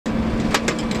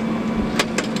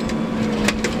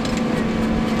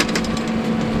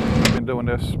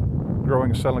doing this,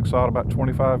 growing and selling sod about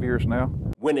 25 years now.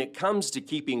 When it comes to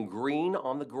keeping green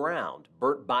on the ground,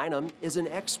 Bert Bynum is an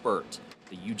expert.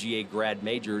 The UGA grad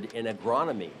majored in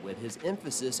agronomy with his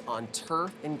emphasis on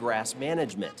turf and grass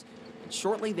management, and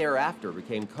shortly thereafter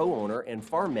became co-owner and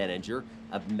farm manager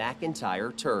of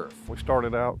McIntyre Turf. We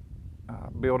started out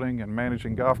building and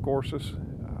managing golf courses.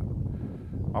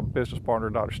 My business partner,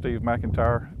 Dr. Steve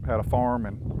McIntyre, had a farm,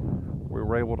 and we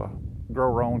were able to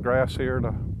grow our own grass here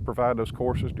to provide those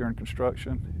courses during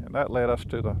construction, and that led us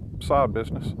to the sod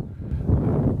business,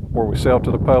 where we sell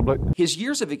to the public. His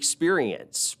years of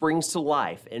experience springs to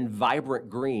life in vibrant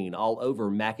green all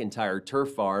over McIntyre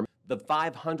Turf Farm. The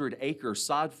 500-acre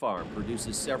sod farm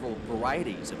produces several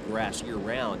varieties of grass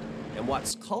year-round, and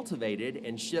what's cultivated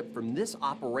and shipped from this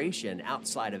operation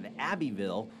outside of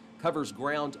Abbeville covers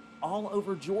ground all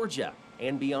over Georgia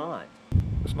and beyond.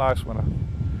 It's nice when a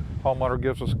homeowner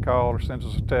gives us a call or sends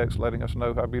us a text letting us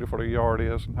know how beautiful their yard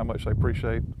is and how much they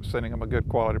appreciate sending them a good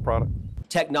quality product.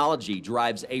 Technology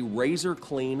drives a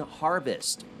razor-clean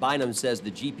harvest. Bynum says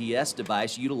the GPS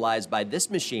device utilized by this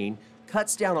machine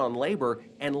cuts down on labor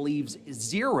and leaves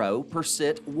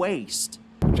 0% waste.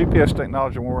 GPS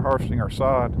technology, when we're harvesting our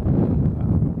sod,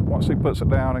 once he puts it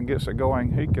down and gets it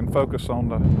going, he can focus on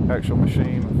the actual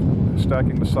machine,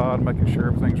 stacking the sod, making sure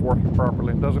everything's working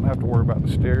properly, and doesn't have to worry about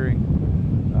the steering.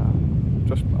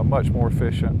 Just a much more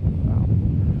efficient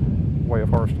way of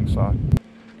harvesting sod.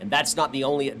 And that's not the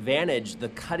only advantage the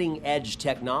cutting-edge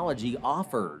technology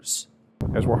offers.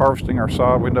 As we're harvesting our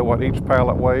sod, we know what each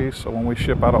pallet weighs, so when we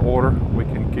ship out of order, we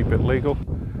can keep it legal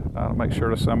to make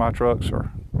sure the semi-trucks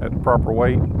are at the proper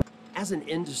weight. As an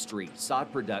industry,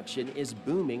 sod production is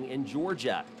booming in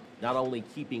Georgia, not only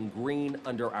keeping green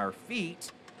under our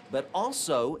feet, but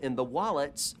also in the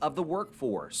wallets of the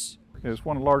workforce. It's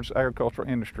one of the largest agricultural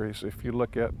industries. If you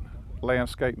look at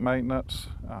landscape maintenance,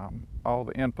 all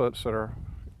the inputs that are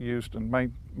used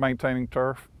in maintaining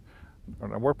turf,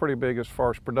 we're pretty big as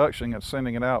far as production and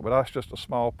sending it out, but that's just a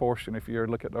small portion if you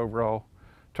look at the overall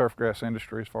turf grass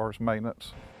industry as far as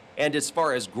maintenance. And as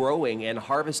far as growing and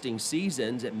harvesting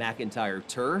seasons at McIntyre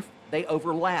Turf, they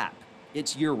overlap.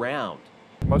 It's year-round.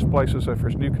 Most places, if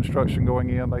there's new construction going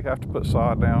in, they have to put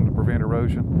sod down to prevent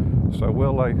erosion. So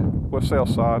we'll sell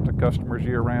sod to customers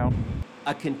year-round.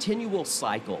 A continual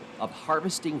cycle of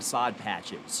harvesting sod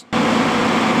patches,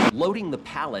 loading the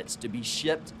pallets to be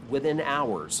shipped within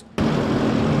hours.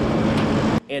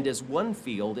 And as one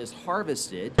field is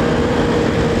harvested,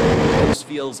 those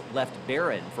fields left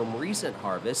barren from recent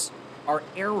harvests are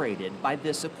aerated by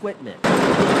this equipment.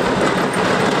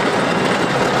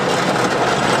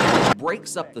 It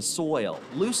breaks up the soil,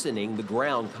 loosening the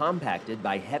ground compacted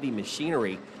by heavy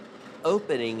machinery,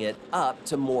 opening it up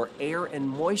to more air and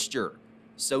moisture,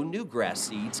 so new grass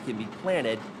seeds can be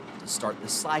planted to start the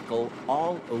cycle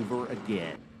all over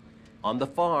again. On the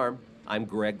farm, I'm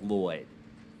Greg Loyd.